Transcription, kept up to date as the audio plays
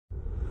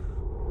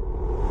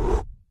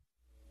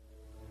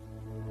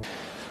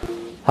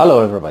Hello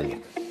everybody.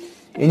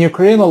 In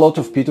Ukraine a lot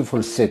of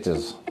beautiful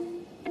cities.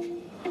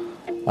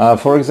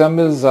 For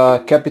example,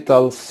 the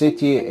capital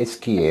city is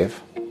Kiev.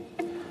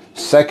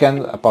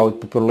 Second, about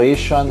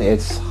population,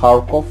 it's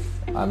Kharkov,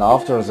 and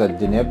after that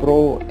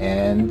Dnipro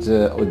and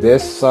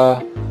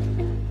Odessa,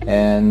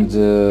 and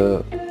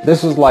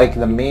this is like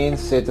the main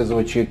cities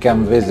which you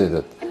can visit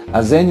it.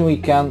 And then we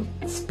can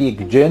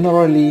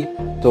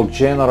talk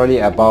generally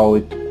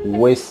about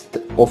west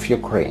of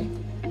Ukraine.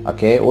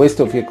 Okay,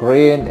 west of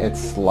Ukraine,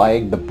 it's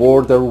like the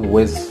border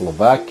with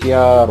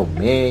Slovakia,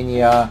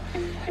 Romania,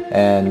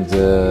 and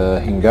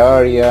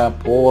Hungary,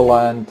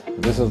 Poland.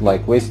 This is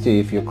like west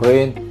of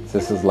Ukraine.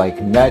 This is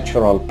like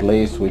natural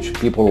place which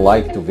people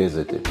like to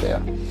visit it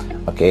there.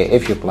 Okay,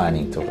 if you're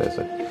planning to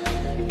visit.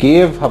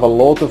 Kiev have a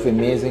lot of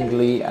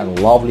amazingly and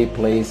lovely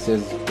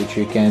places which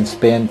you can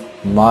spend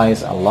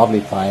nice and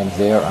lovely times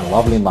there and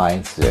lovely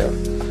nights there.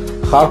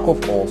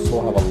 Kharkov also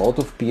have a lot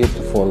of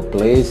beautiful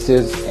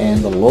places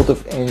and a lot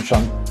of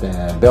ancient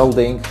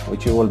buildings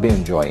which you will be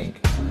enjoying.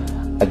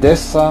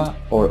 Odessa,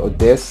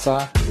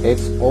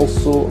 it's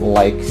also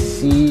like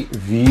sea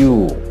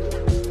view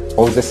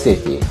of the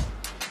city.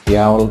 You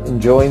will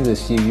enjoy the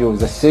sea view of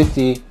the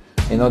city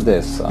in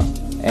Odessa,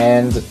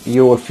 and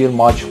you will feel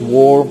much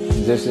warm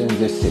in this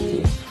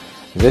city.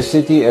 This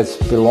city is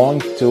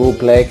belong to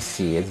Black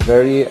Sea. It's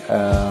very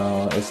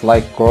it's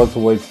like crossed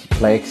with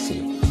Black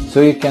Sea,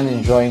 so you can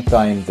enjoy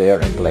time there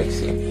in Black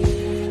Sea.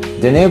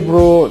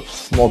 Dnipro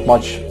is not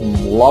much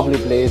lovely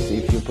place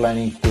if you're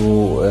planning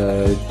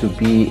to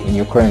be in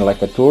Ukraine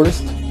like a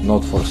tourist,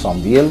 not for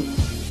some deal.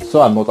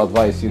 So I'm not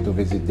advise you to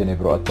visit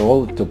Dnipro at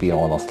all, to be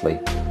honestly.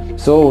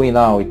 So we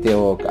now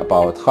talk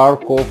about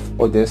Kharkov,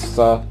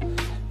 Odessa,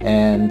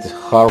 and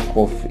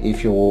Kharkov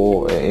if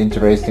you're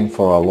interested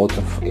for a lot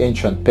of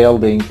ancient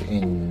building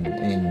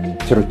in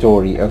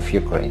territory of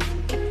Ukraine.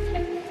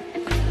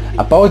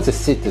 About the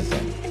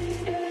citizen,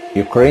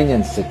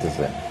 Ukrainian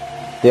citizen,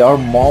 they are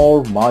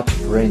much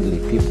friendly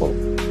people.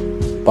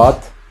 But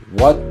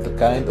what the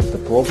kind of the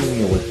problem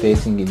you were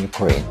facing in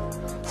Ukraine?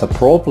 The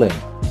problem,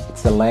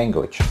 it's the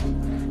language.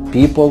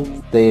 People,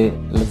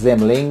 them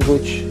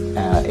language,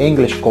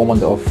 English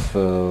command of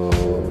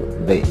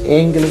the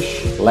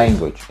English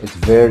language is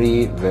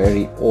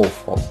very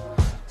awful.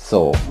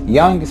 So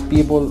youngest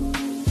people,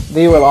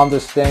 they will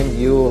understand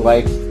you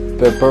like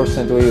per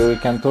percent. We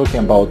can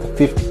talking about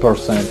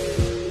 50%.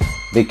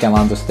 They can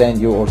understand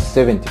you, or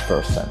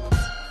 70%.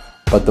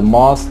 But the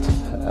most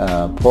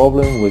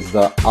problem with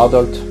the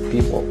adult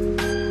people,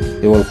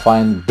 they will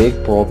find big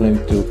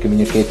problem to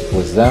communicate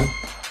with them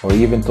or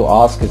even to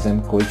ask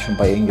them question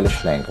by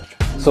English language.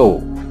 So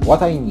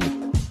what I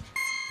need,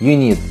 you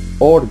need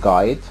or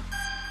guide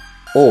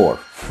or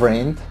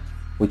friend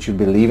which you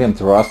believe and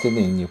trusted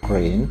in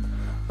Ukraine.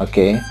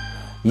 Okay,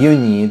 you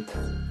need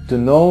to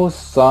know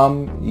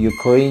some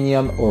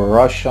Ukrainian or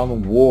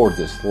Russian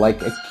words,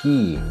 like a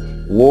key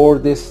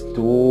words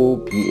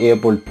to be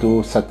able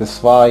to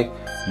satisfy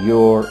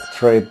your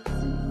trip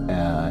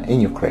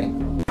in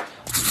Ukraine.